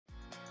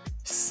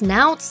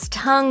snouts,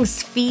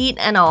 tongues, feet,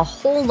 and a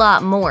whole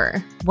lot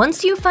more.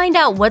 Once you find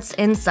out what's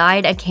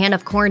inside a can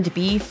of corned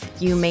beef,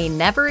 you may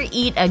never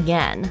eat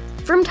again.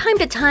 From time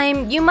to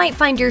time, you might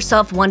find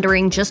yourself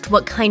wondering just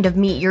what kind of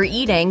meat you're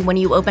eating when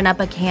you open up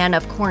a can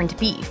of corned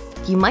beef.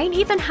 You might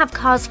even have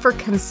cause for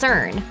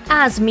concern,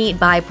 as meat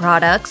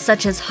byproducts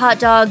such as hot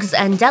dogs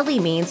and deli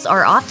meats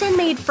are often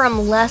made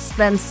from less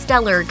than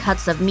stellar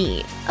cuts of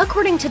meat.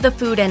 According to the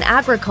Food and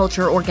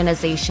Agriculture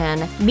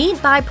Organization, meat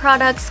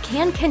byproducts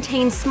can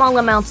contain small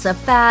amounts of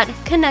fat,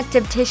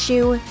 connective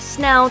tissue,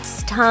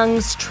 snouts,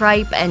 tongues,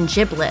 tripe, and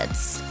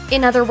giblets.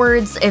 In other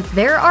words, if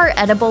there are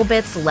edible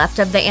bits left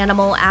of the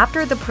animal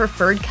after the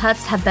preferred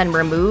cuts have been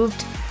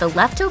removed, the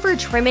leftover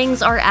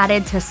trimmings are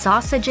added to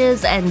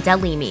sausages and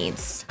deli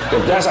meats.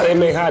 If that's how they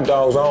make hot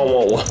dogs, I don't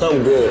want one.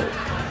 I'm good.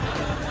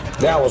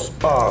 That was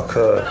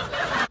cuz.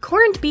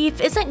 Corned beef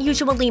isn't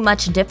usually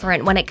much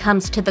different when it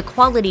comes to the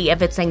quality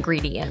of its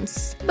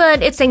ingredients,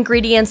 but its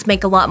ingredients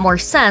make a lot more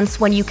sense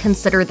when you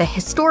consider the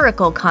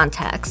historical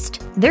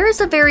context. There is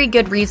a very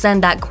good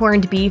reason that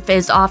corned beef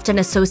is often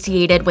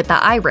associated with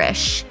the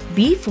Irish.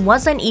 Beef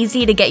wasn't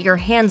easy to get your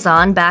hands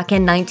on back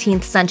in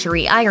 19th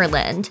century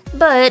Ireland,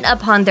 but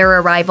upon their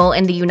arrival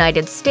in the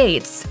United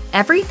States,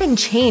 everything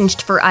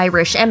changed for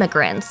Irish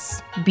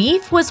immigrants.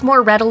 Beef was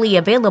more readily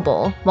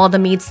available, while the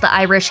meats the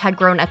Irish had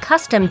grown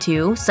accustomed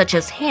to, such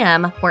as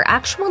ham, were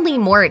actually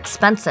more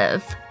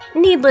expensive.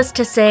 Needless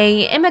to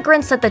say,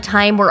 immigrants at the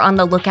time were on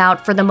the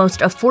lookout for the most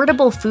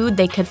affordable food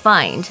they could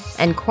find,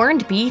 and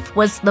corned beef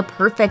was the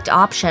perfect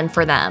option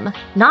for them.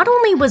 Not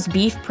only was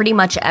beef pretty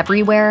much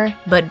everywhere,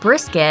 but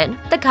brisket,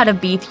 the cut of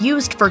beef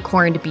used for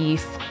corned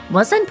beef,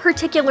 wasn't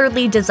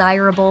particularly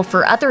desirable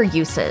for other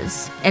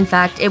uses. In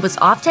fact, it was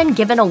often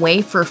given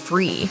away for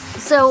free.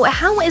 So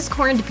how is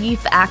corned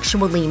beef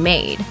actually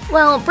made?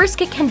 Well,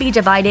 brisket can be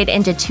divided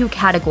into two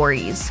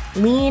categories,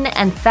 lean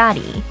and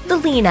fatty. The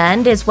lean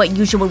end is what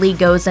usually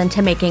goes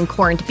into making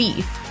corned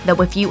beef,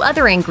 though a few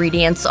other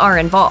ingredients are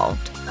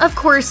involved. Of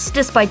course,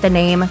 despite the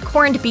name,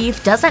 corned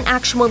beef doesn't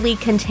actually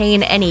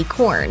contain any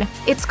corn.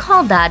 It's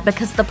called that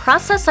because the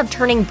process of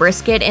turning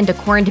brisket into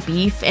corned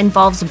beef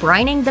involves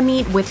brining the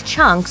meat with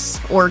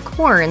chunks, or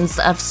corns,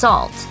 of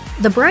salt.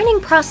 The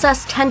brining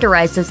process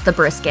tenderizes the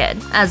brisket,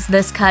 as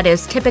this cut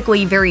is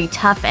typically very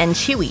tough and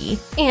chewy,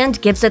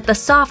 and gives it the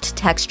soft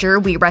texture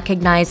we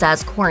recognize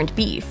as corned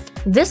beef.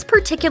 This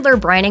particular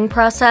brining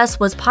process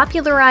was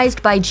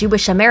popularized by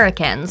Jewish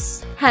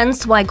Americans,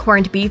 hence why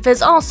corned beef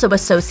is also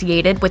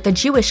associated with the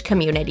Jewish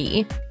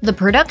community. The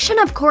production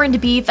of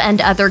corned beef and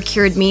other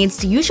cured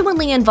meats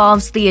usually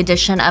involves the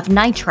addition of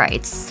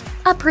nitrites,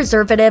 a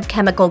preservative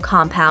chemical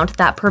compound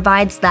that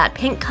provides that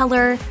pink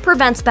color,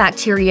 prevents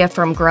bacteria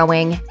from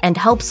growing, and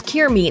helps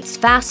cure meats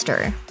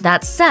faster.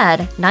 That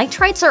said,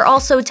 nitrites are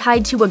also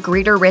tied to a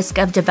greater risk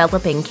of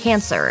developing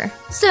cancer.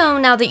 So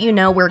now that you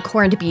know where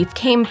corned beef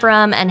came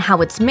from and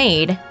how it's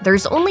made,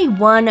 there's only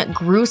one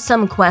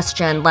gruesome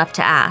question left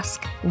to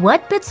ask.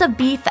 What bits of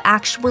beef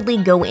actually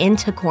go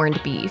into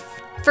corned beef?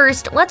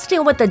 First, let's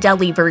deal with the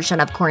deli version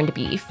of corned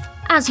beef.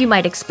 As you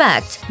might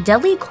expect,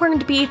 deli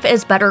corned beef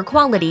is better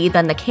quality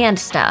than the canned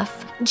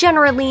stuff.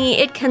 Generally,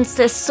 it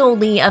consists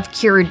solely of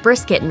cured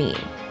brisket meat.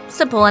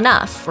 Simple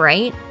enough,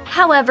 right?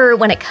 However,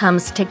 when it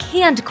comes to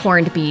canned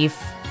corned beef,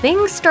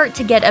 things start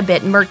to get a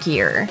bit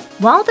murkier.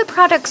 While the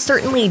product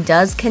certainly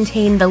does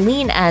contain the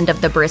lean end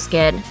of the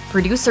brisket,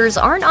 producers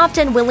aren't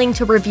often willing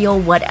to reveal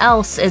what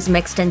else is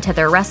mixed into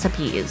their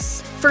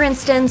recipes. For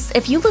instance,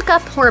 if you look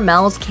up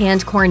Hormel's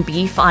canned corned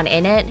beef on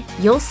Innit,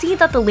 you'll see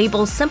that the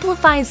label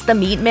simplifies the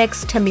meat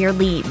mix to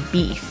merely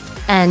beef.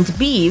 And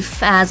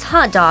beef, as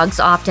hot dogs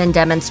often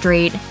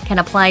demonstrate, can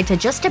apply to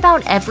just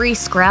about every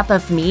scrap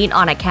of meat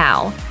on a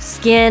cow.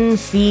 Skin,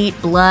 feet,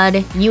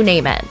 blood, you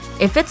name it.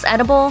 If it's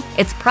edible,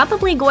 it's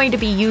probably going to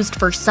be used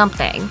for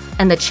something,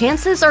 and the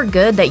chances are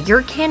good that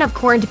your can of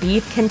corned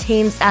beef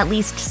contains at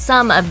least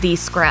some of these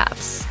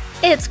scraps.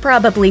 It's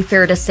probably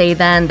fair to say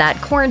then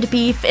that corned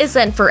beef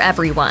isn't for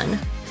everyone.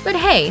 But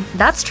hey,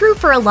 that's true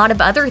for a lot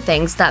of other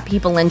things that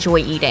people enjoy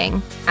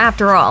eating.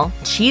 After all,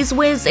 Cheese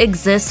Whiz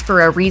exists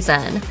for a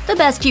reason. The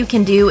best you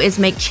can do is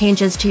make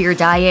changes to your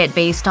diet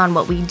based on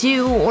what we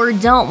do or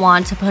don't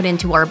want to put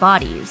into our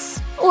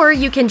bodies. Or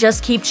you can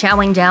just keep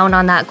chowing down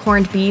on that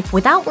corned beef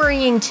without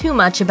worrying too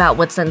much about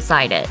what's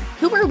inside it.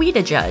 Who are we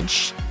to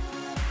judge?